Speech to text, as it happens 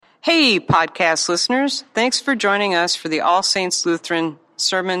Hey, podcast listeners. Thanks for joining us for the All Saints Lutheran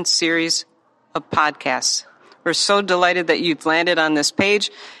Sermon Series of podcasts. We're so delighted that you've landed on this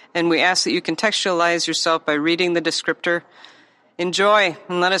page, and we ask that you contextualize yourself by reading the descriptor. Enjoy,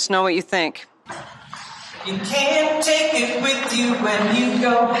 and let us know what you think. You can't take it with you when you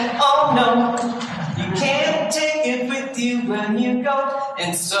go, oh no. You can't take it with you when you go.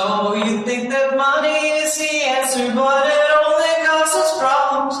 And so you think that money is the answer, but it only causes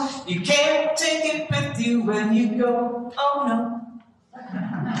problems. You can't take it with you when you go, oh no.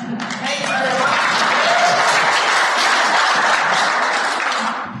 Thank you very much.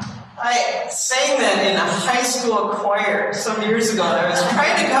 I sang that in a high school choir some years ago, and I was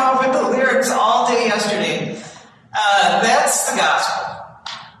trying to come up with the lyrics all day yesterday. That's the gospel,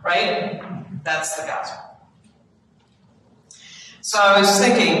 right? That's the gospel. So I was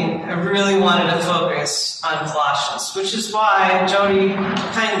thinking, I really wanted to focus on Colossians, which is why Jody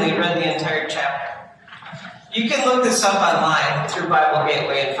kindly read the entire chapter. You can look this up online through Bible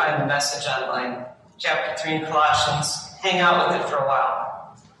Gateway and find the message online. Chapter 3 in Colossians. Hang out with it for a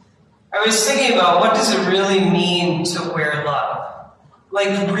while. I was thinking about what does it really mean to wear love?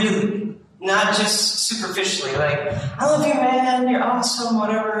 Like really, not just superficially, like, I love you, man, you're awesome,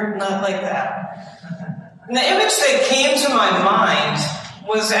 whatever, not like that. And the image that came to my mind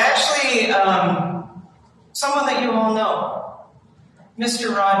was actually someone that you all know,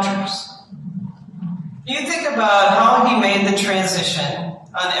 Mr. Rogers. You think about how he made the transition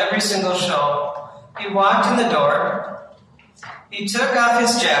on every single show. He walked in the door, he took off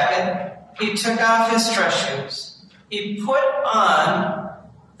his jacket, he took off his dress shoes, he put on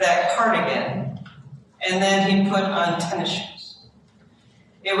that cardigan, and then he put on tennis shoes.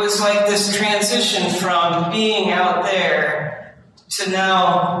 It was like this transition from being out there to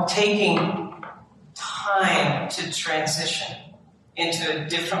now taking time to transition into a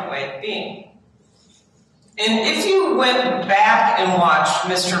different way of being. And if you went back and watched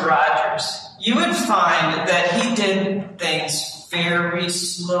Mr. Rogers, you would find that he did things very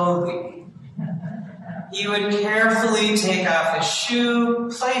slowly. He would carefully take off his shoe,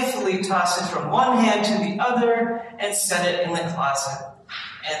 playfully toss it from one hand to the other, and set it in the closet.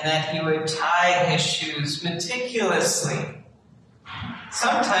 And then he would tie his shoes meticulously.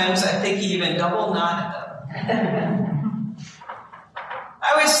 Sometimes I think he even double knotted them.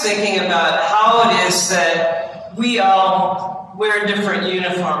 I was thinking about how it is that we all wear different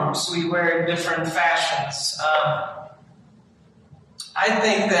uniforms. We wear different fashions. I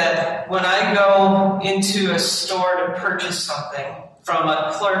think that when I go into a store to purchase something from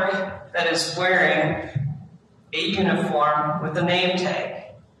a clerk that is wearing a uniform with a name tag,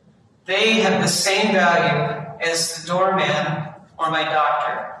 they have the same value as the doorman or my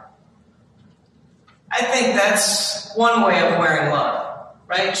doctor. I think that's one way of wearing love,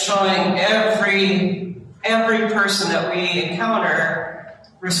 right? Showing every person that we encounter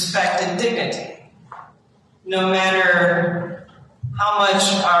respect and dignity, no matter how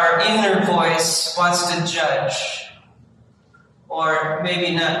much our inner voice wants to judge or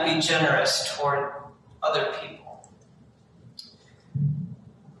maybe not be generous toward other people.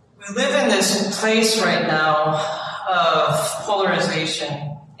 We live in this place right now of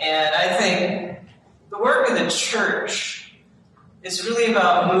polarization, and I think the work of the church is really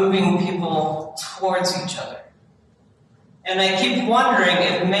about moving people towards each other. And I keep wondering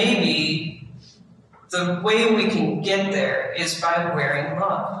if maybe the way we can get there is by wearing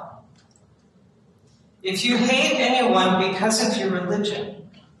love. If you hate anyone because of your religion,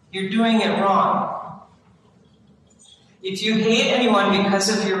 you're doing it wrong. If you hate anyone because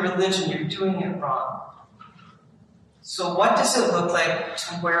of your religion, you're doing it wrong. So what does it look like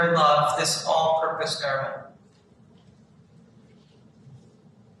to wear love, this all-purpose garment?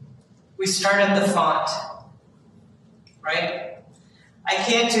 We start at the font, right? I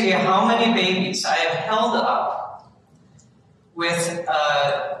can't tell you how many babies I have held up with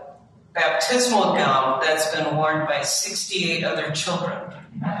baptismal gown that's been worn by 68 other children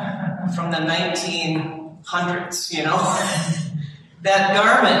from the 1900s, you know. That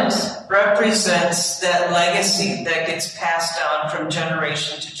garment represents that legacy that gets passed down from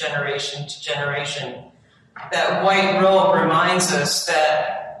generation to generation to generation. That white robe reminds us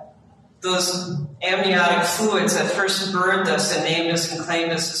that those amniotic fluids that first birthed us and named us and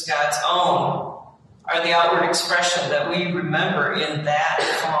claimed us as God's own are the outward expression that we remember in that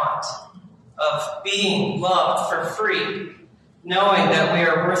font of being loved for free, knowing that we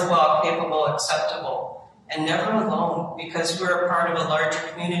are worthwhile, capable, acceptable, and never alone because we're a part of a larger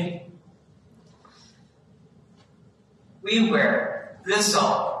community. We wear this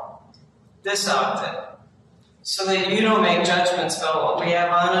outfit so that you don't make judgments about what we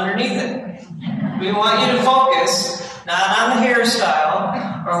have on underneath it. We want you to focus not on the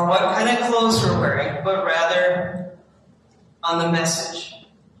hairstyle or what kind of clothes we're wearing, but rather on the message.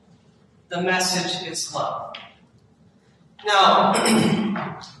 The message is love. Now,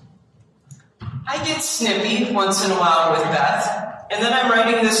 I get snippy once in a while with Beth, and then I'm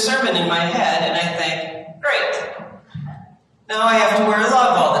writing this sermon in my head, and I think, great, now I have to wear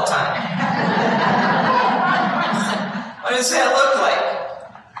love all the time. What does that look like?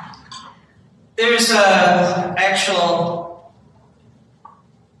 There's an actual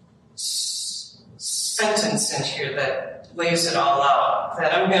sentence in here that lays it all out,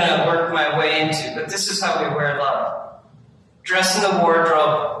 that I'm going to work my way into, but this is how we wear love. Dress in the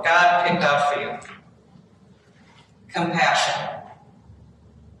wardrobe God picked out for you. Compassion.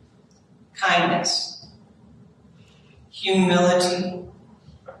 Kindness. Humility.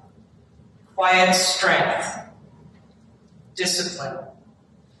 Quiet strength. Discipline.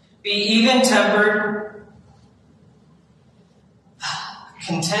 Be even-tempered.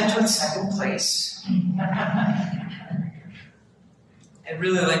 Content with second place. I'd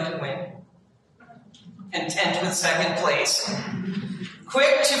really like to win. Content with second place.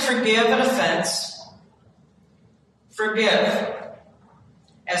 Quick to forgive an offense. Forgive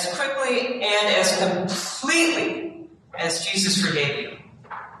as quickly and as completely as Jesus forgave you.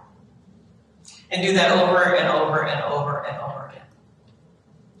 And do that over and over and over and over again.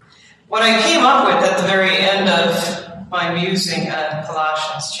 What I came up with at the very end of my musing on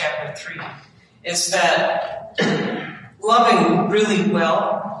Colossians chapter 3 is that loving really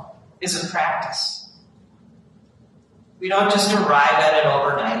well is a practice. We don't just arrive at it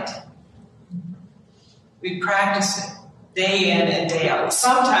overnight. We practice it day in and day out.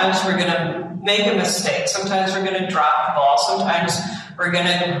 Sometimes we're going to make a mistake. Sometimes we're going to drop the ball. Sometimes we're going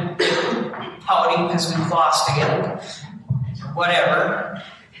to get pouting because we've lost again. Whatever.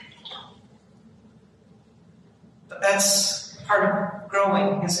 But that's part of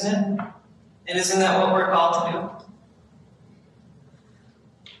growing, isn't it? And isn't that what we're called to do?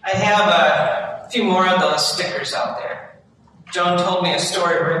 I have a few more of those stickers out there. Joan told me a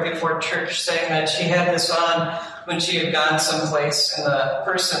story right before church saying that she had this on when she had gone someplace, and the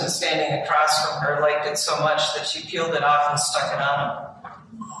person standing across from her liked it so much that she peeled it off and stuck it on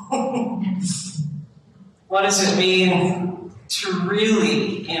him. What does it mean to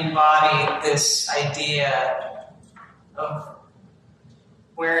really embody this idea of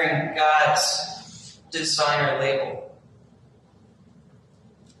wearing God's designer label?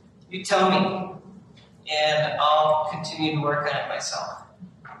 You tell me. And I'll continue to work on it myself.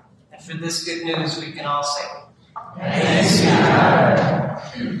 And for this good news, we can all say, thanks be to God.